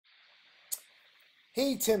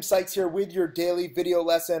Hey, Tim Sykes here with your daily video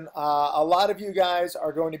lesson. A lot of you guys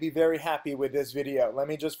are going to be very happy with this video. Let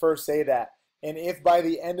me just first say that. And if by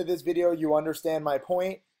the end of this video you understand my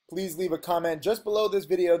point, please leave a comment just below this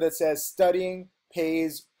video that says studying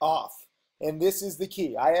pays off. And this is the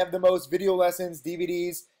key. I have the most video lessons,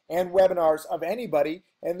 DVDs, and webinars of anybody,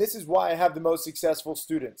 and this is why I have the most successful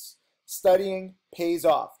students. Studying pays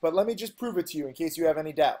off. But let me just prove it to you in case you have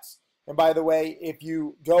any doubts. And by the way, if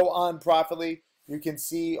you go on Profitly, you can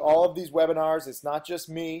see all of these webinars. It's not just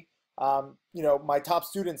me. My top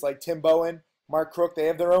students like Tim Bowen, Mark Crook, they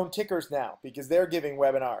have their own tickers now because they're giving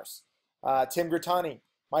webinars. Tim Grittani,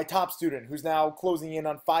 my top student, who's now closing in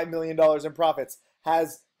on $5 million in profits,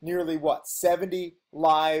 has nearly 70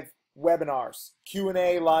 live webinars,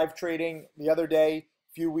 Q&A, live trading. The other day,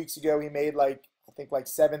 a few weeks ago, he made I think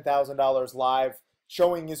 $7,000 live,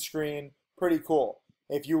 showing his screen. Pretty cool.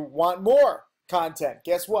 If you want more content,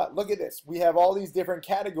 guess what? Look at this. We have all these different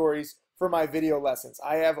categories for my video lessons.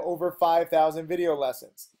 I have over 5,000 video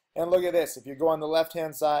lessons. And look at this. If you go on the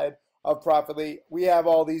left-hand side of Profitly, we have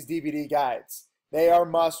all these DVD guides. They are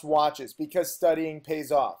must-watches because studying pays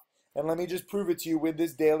off. And let me just prove it to you with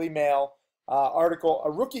this Daily Mail article.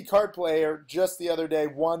 A rookie card player just the other day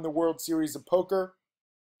won the World Series of Poker.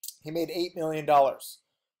 He made $8 million.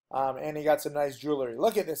 And he got some nice jewelry.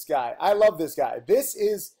 Look at this guy. I love this guy. This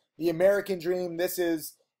is the American dream. This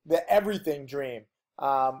is the everything dream,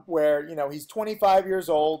 where he's 25 years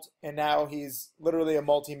old and now he's literally a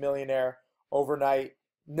multimillionaire overnight.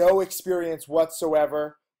 No experience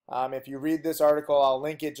whatsoever. If you read this article, I'll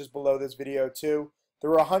link it just below this video too.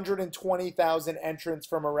 There were 120,000 entrants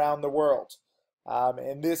from around the world,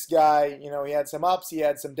 and this guy, he had some ups, he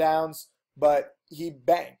had some downs, but he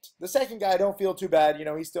banked. The second guy, I don't feel too bad.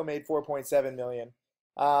 He still made 4.7 million.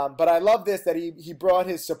 But I love this, that he brought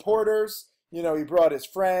his supporters, he brought his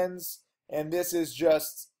friends, and this is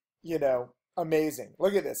just, amazing.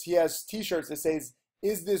 Look at this. He has t-shirts that says,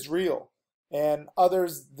 "Is this real?" And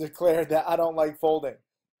others declared that I don't like folding.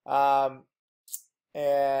 And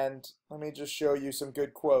let me just show you some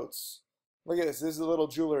good quotes. Look at this. This is a little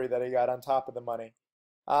jewelry that he got on top of the money.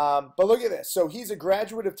 But look at this. So he's a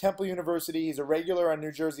graduate of Temple University. He's a regular on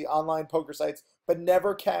New Jersey online poker sites, but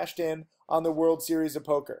never cashed in on the World Series of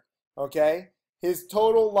Poker. Okay? His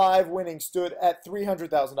total live winnings stood at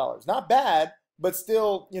 $300,000. Not bad, but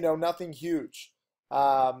still, nothing huge.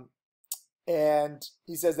 And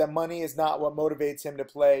he says that money is not what motivates him to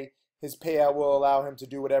play. His payout will allow him to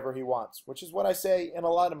do whatever he wants, which is what I say in a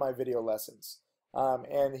lot of my video lessons.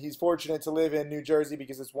 And he's fortunate to live in New Jersey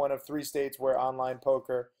because it's one of 3 states where online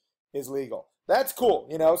poker is legal. That's cool,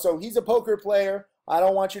 so he's a poker player. I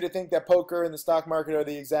don't want you to think that poker and the stock market are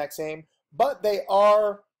the exact same, but they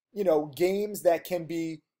are, games that can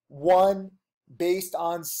be won based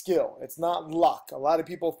on skill. It's not luck. A lot of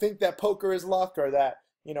people think that poker is luck or that,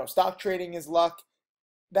 stock trading is luck.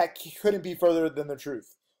 That couldn't be further than the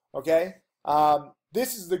truth, okay?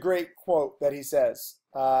 This is the great quote that he says.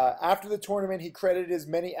 After the tournament, he credited his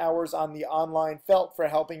many hours on the online felt for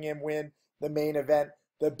helping him win the main event.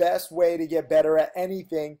 The best way to get better at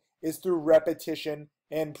anything is through repetition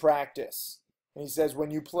and practice. And he says,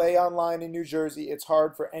 when you play online in New Jersey, it's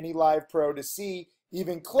hard for any live pro to see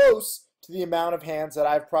even close to the amount of hands that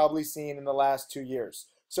I've probably seen in the last 2 years.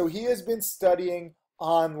 So he has been studying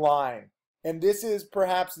online. And this is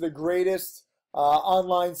perhaps the greatest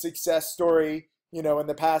online success story, in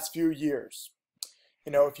the past few years.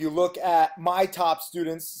 If you look at my top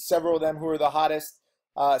students, several of them who are the hottest,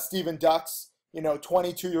 Stephen Ducks,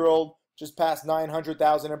 22-year-old, just passed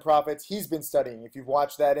 900,000 in profits. He's been studying, if you've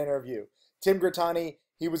watched that interview. Tim Grittani,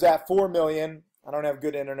 he was at 4 million. I don't have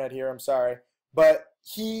good internet here, I'm sorry. But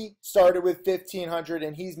he started with 1,500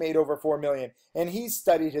 and he's made over 4 million. And he's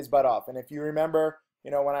studied his butt off. And if you remember,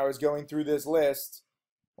 when I was going through this list,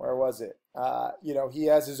 where was it? He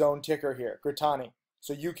has his own ticker here, Grittani.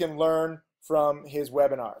 So you can learn from his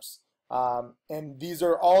webinars. And these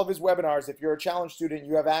are all of his webinars. If you're a challenge student,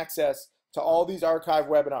 you have access to all these archive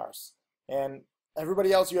webinars. And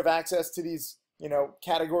everybody else, you have access to these,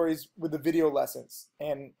 categories with the video lessons.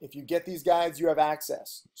 And if you get these guides, you have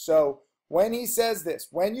access. So when he says this,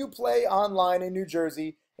 when you play online in New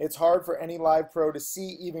Jersey, it's hard for any live pro to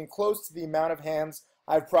see even close to the amount of hands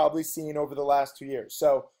I've probably seen over the last 2 years.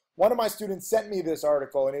 So one of my students sent me this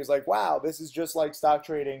article and he was like, wow, this is just like stock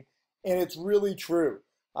trading. And it's really true.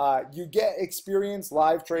 You get experience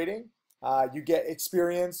live trading. You get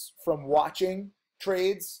experience from watching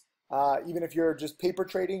trades, even if you're just paper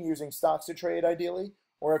trading using stocks to trade ideally,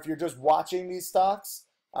 or if you're just watching these stocks,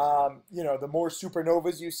 the more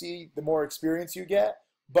supernovas you see, the more experience you get.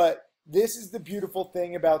 But this is the beautiful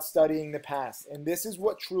thing about studying the past. And this is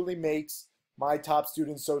what truly makes my top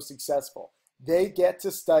students so successful. They get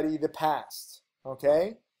to study the past,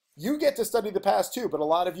 okay? You get to study the past too, but a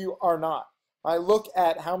lot of you are not. I look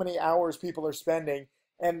at how many hours people are spending,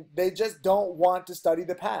 and they just don't want to study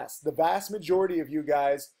the past. The vast majority of you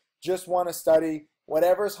guys just want to study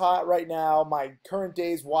whatever's hot right now, my current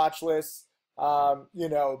day's watch list, you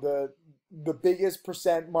know, the biggest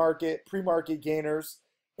percent market, pre-market gainers,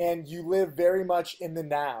 and you live very much in the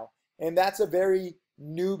now. And that's a very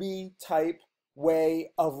newbie type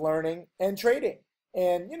way of learning and trading.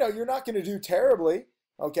 And, you know, you're not going to do terribly,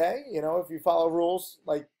 okay? You know, if you follow rules,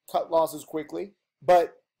 like cut losses quickly.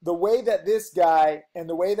 But the way that this guy and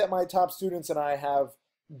the way that my top students and I have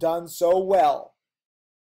done so well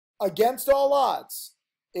against all odds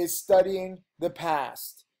is studying the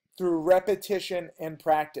past through repetition and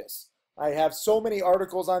practice. I have so many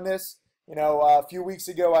articles on this. You know, a few weeks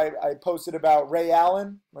ago I posted about Ray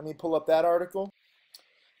Allen. Let me pull up that article.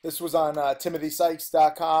 This was on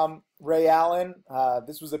TimothySykes.com. Ray Allen.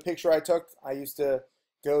 This was a picture I took. I used to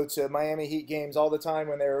go to Miami Heat games all the time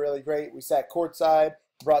when they were really great. We sat courtside,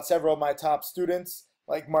 brought several of my top students,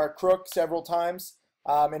 like Mark Crook, several times.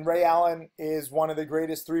 And Ray Allen is one of the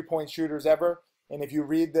greatest three-point shooters ever. And if you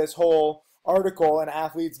read this whole article, An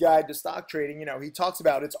Athlete's Guide to Stock Trading, you know, he talks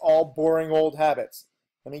about it's all boring old habits.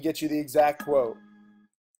 Let me get you the exact quote.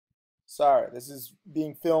 Sorry, this is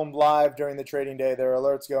being filmed live during the trading day. There are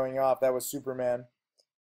alerts going off. That was Superman.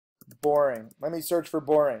 Boring. Let me search for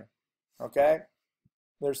boring. Okay?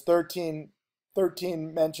 There's 13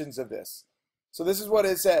 mentions of this. So this is what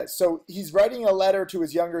it says. So he's writing a letter to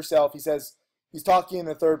his younger self. He says, he's talking in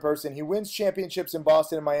the third person. He wins championships in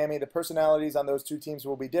Boston and Miami. The personalities on those two teams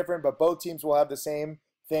will be different, but both teams will have the same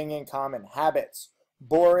thing in common. Habits.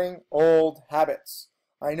 Boring, old habits.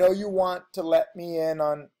 I know you want to let me in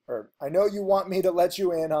on, or I know you want me to let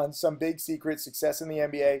you in on some big secret success in the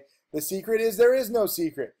NBA. The secret is there is no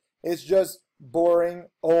secret. It's just boring,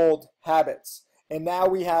 old habits. And now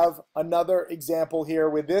we have another example here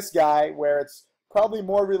with this guy where it's probably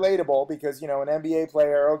more relatable because, you know, an NBA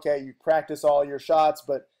player, okay, you practice all your shots,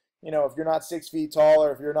 but, you know, if you're not 6 feet tall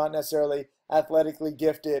or if you're not necessarily athletically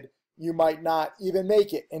gifted, you might not even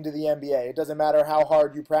make it into the NBA. It doesn't matter how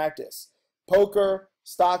hard you practice. Poker,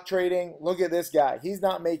 stock trading, look at this guy. He's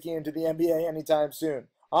not making it into the NBA anytime soon.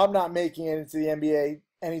 I'm not making it into the NBA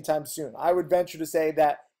anytime soon. I would venture to say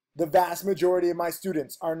that the vast majority of my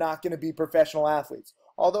students are not going to be professional athletes.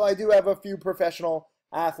 Although I do have a few professional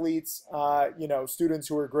athletes, you know, students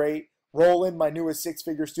who are great. Roland, my newest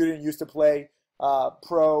six-figure student, used to play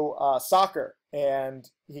pro soccer, and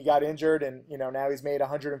he got injured, and, you know, now he's made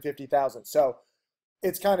 $150,000. So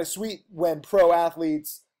it's kind of sweet when pro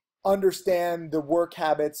athletes understand the work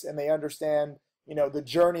habits and they understand, you know, the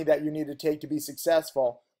journey that you need to take to be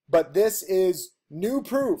successful. But this is new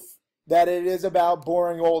proof that it is about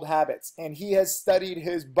boring old habits. And he has studied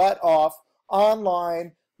his butt off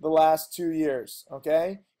online the last 2 years,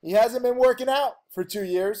 okay? He hasn't been working out for 2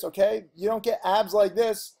 years, okay? You don't get abs like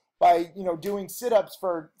this by, you know, doing sit-ups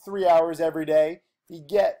for 3 hours every day. You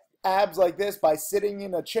get abs like this by sitting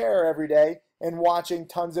in a chair every day and watching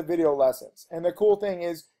tons of video lessons. And the cool thing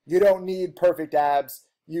is you don't need perfect abs.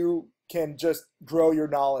 You can just grow your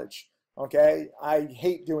knowledge, okay? I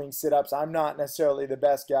hate doing sit-ups. I'm not necessarily the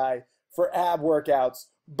best guy for ab workouts,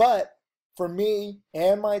 but for me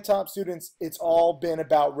and my top students, it's all been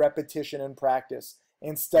about repetition and practice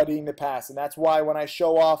and studying the past. And that's why when I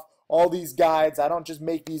show off all these guides, I don't just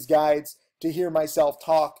make these guides to hear myself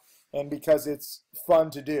talk and because it's fun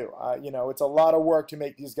to do. You know, it's a lot of work to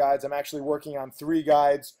make these guides. I'm actually working on 3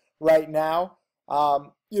 guides right now.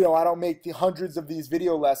 You know, I don't make the hundreds of these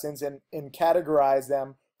video lessons and categorize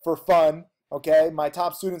them for fun, okay? My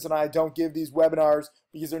top students and I don't give these webinars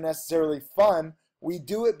because they're necessarily fun. We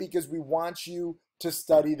do it because we want you to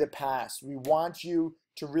study the past. We want you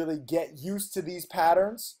to really get used to these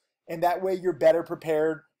patterns, and that way you're better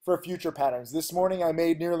prepared for future patterns. This morning I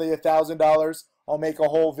made nearly $1,000. I'll make a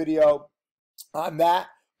whole video on that,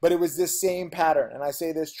 but it was this same pattern. And I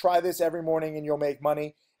say this, try this every morning and you'll make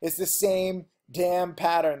money. It's the same damn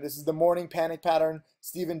pattern. This is the morning panic pattern.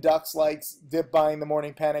 Stephen Ducks likes dip buying the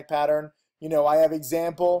morning panic pattern. You know, I have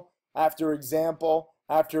example after example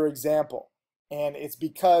after example. And it's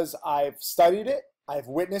because I've studied it, I've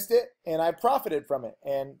witnessed it, and I've profited from it.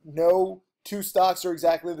 And no 2 stocks are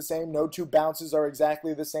exactly the same. No 2 bounces are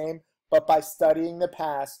exactly the same. But by studying the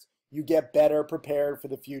past, you get better prepared for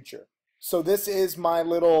the future. So this is my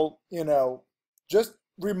little, you know, just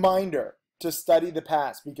reminder to study the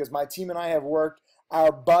past, because my team and I have worked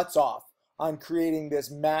our butts off on creating this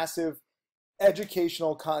massive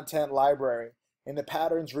educational content library, and the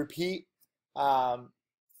patterns repeat.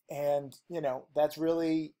 And, you know, that's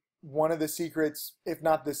really one of the secrets, if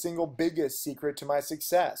not the single biggest secret to my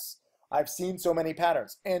success. I've seen so many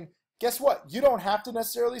patterns. And guess what? You don't have to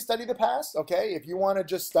necessarily study the past, okay? If you want to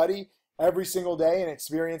just study every single day and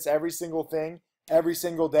experience every single thing every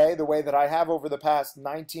single day the way that I have over the past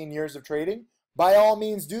 19 years of trading, by all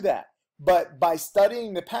means do that. But by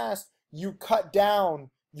studying the past, you cut down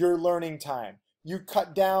your learning time. You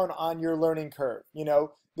cut down on your learning curve. You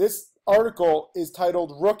know, this article is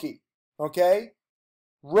titled Rookie, okay?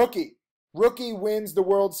 Rookie. Rookie wins the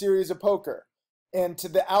World Series of Poker. And to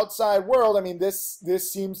the outside world, I mean, this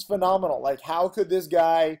seems phenomenal. Like, how could this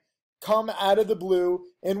guy come out of the blue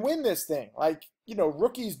and win this thing? Like, you know,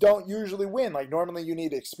 rookies don't usually win. Like, normally you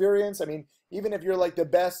need experience. I mean, even if you're like the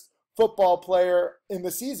best football player in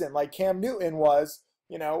the season, like Cam Newton was,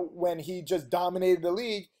 you know, when he just dominated the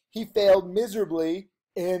league, he failed miserably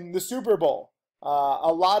in the Super Bowl.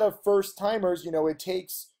 A lot of first timers, you know, it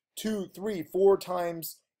takes 2, 3, 4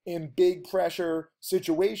 times in big pressure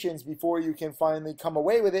situations before you can finally come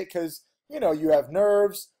away with it, because, you know, you have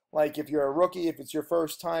nerves. Like if you're a rookie, if it's your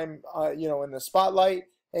first time, you know, in the spotlight.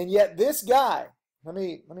 And yet this guy, let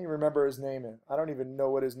me remember his name. I don't even know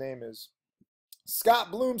what his name is.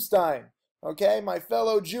 Scott Bloomstein, okay, my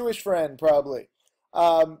fellow Jewish friend probably.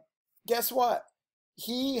 Guess what?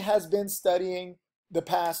 He has been studying the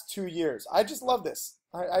past 2 years. I just love this.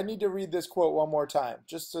 I need to read this quote one more time,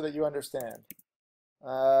 just so that you understand.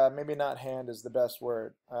 Maybe not hand is the best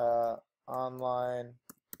word. Online.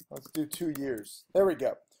 Let's do 2 years. There we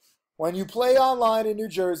go. When you play online in New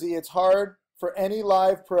Jersey, it's hard for any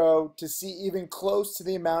live pro to see even close to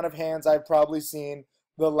the amount of hands I've probably seen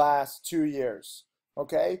the last 2 years.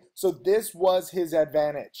 Okay? So this was his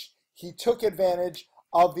advantage. He took advantage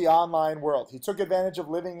of the online world. He took advantage of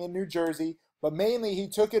living in New Jersey, but mainly he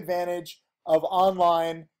took advantage of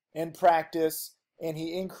online and practice, and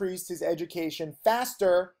he increased his education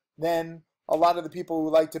faster than a lot of the people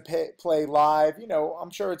who like to play live. You know, I'm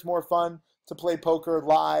sure it's more fun to play poker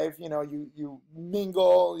live. You know, you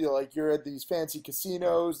mingle, you're at these fancy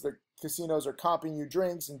casinos. The casinos are comping you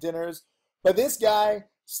drinks and dinners. But this guy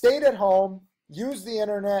stayed at home, used the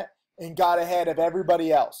internet, and got ahead of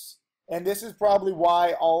everybody else. And this is probably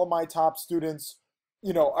why all of my top students,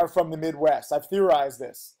 you know, are from the Midwest. I've theorized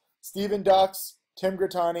this. Stephen Dux, Tim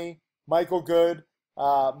Grattani, Michael Good,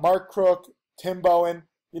 Mark Crook, Tim Bowen,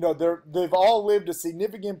 you know, they've all lived a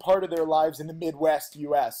significant part of their lives in the Midwest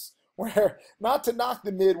U.S., where, not to knock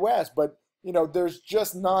the Midwest, but, you know, there's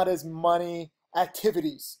just not as many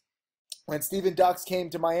activities. When Stephen Dux came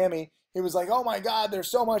to Miami, he was like, oh my God, there's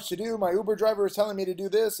so much to do. My Uber driver is telling me to do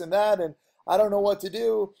this and that, and I don't know what to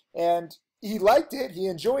do. And he liked it, he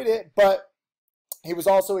enjoyed it, but he was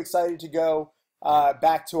also excited to go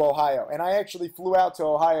back to Ohio. And I actually flew out to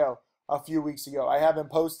Ohio a few weeks ago. I haven't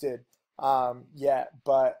posted yet,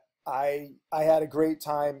 but I had a great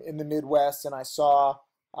time in the Midwest, and I saw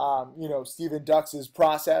you know, Stephen Dux's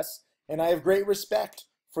process, and I have great respect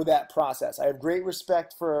for that process. I have great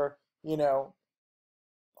respect for, you know,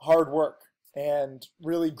 hard work and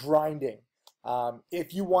really grinding.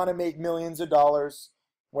 If you want to make millions of dollars,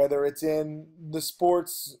 whether it's in the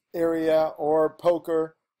sports area or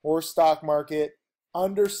poker or stock market,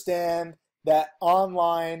 understand that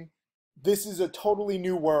online, this is a totally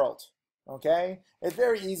new world, okay? It's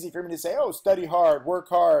very easy for me to say, oh, study hard, work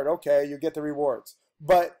hard, okay, you get the rewards.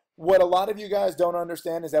 But what a lot of you guys don't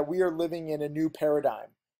understand is that we are living in a new paradigm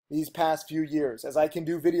these past few years. As I can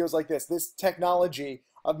do videos like this technology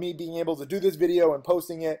of me being able to do this video and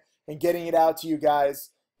posting it and getting it out to you guys,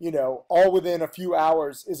 you know, all within a few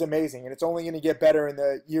hours is amazing. And it's only going to get better in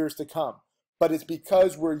the years to come. But it's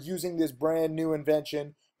because we're using this brand new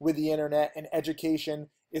invention with the internet, and education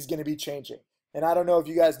is going to be changing. And I don't know if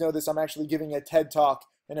you guys know this, I'm actually giving a TED Talk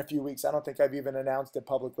in a few weeks. I don't think I've even announced it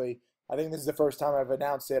publicly. I think this is the first time I've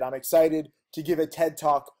announced it. I'm excited to give a TED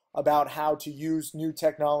Talk about how to use new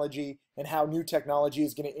technology and how new technology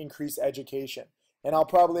is going to increase education. And I'll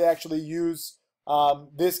probably actually use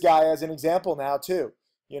this guy as an example now too.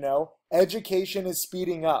 You know, education is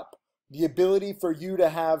speeding up. The ability for you to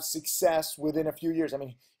have success within a few years. I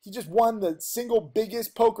mean, he just won the single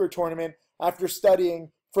biggest poker tournament after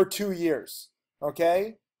studying for 2 years.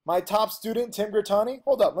 Okay? My top student, Tim Grattani,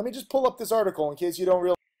 hold up, let me just pull up this article in case you don't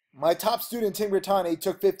realize. My top student, Tim Grattani,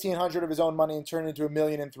 took $1,500 of his own money and turned it into $1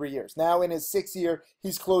 million in 3 years. Now in his 6th year,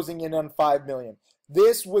 he's closing in on $5 million.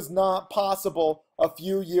 This was not possible a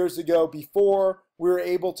few years ago before we were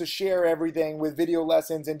able to share everything with video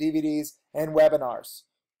lessons and DVDs and webinars.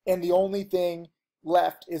 And the only thing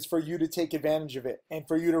left is for you to take advantage of it and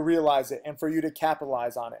for you to realize it and for you to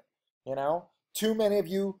capitalize on it. You know, too many of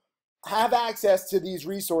you have access to these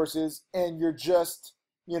resources and you're just,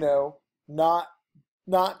 you know, not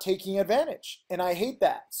taking advantage. And I hate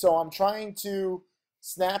that. So I'm trying to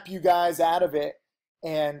snap you guys out of it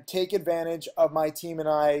and take advantage of my team and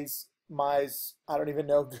I don't even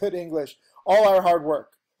know good English, all our hard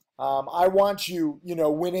work. I want you, you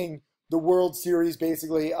know, winning the World Series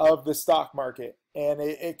basically of the stock market. And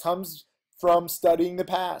it comes from studying the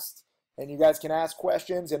past. And you guys can ask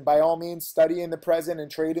questions and by all means study in the present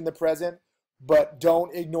and trade in the present, but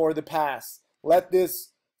don't ignore the past. Let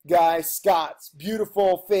this guy Scott's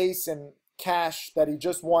beautiful face and cash that he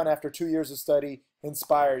just won after 2 years of study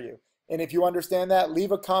inspire you. And if you understand that,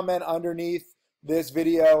 leave a comment underneath this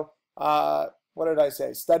video. What did I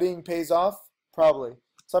say? Studying pays off? Probably.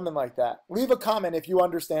 Something like that. Leave a comment if you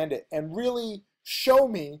understand it and really show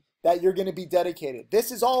me that you're going to be dedicated.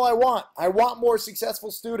 This is all I want. I want more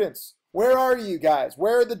successful students. Where are you guys?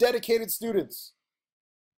 Where are the dedicated students?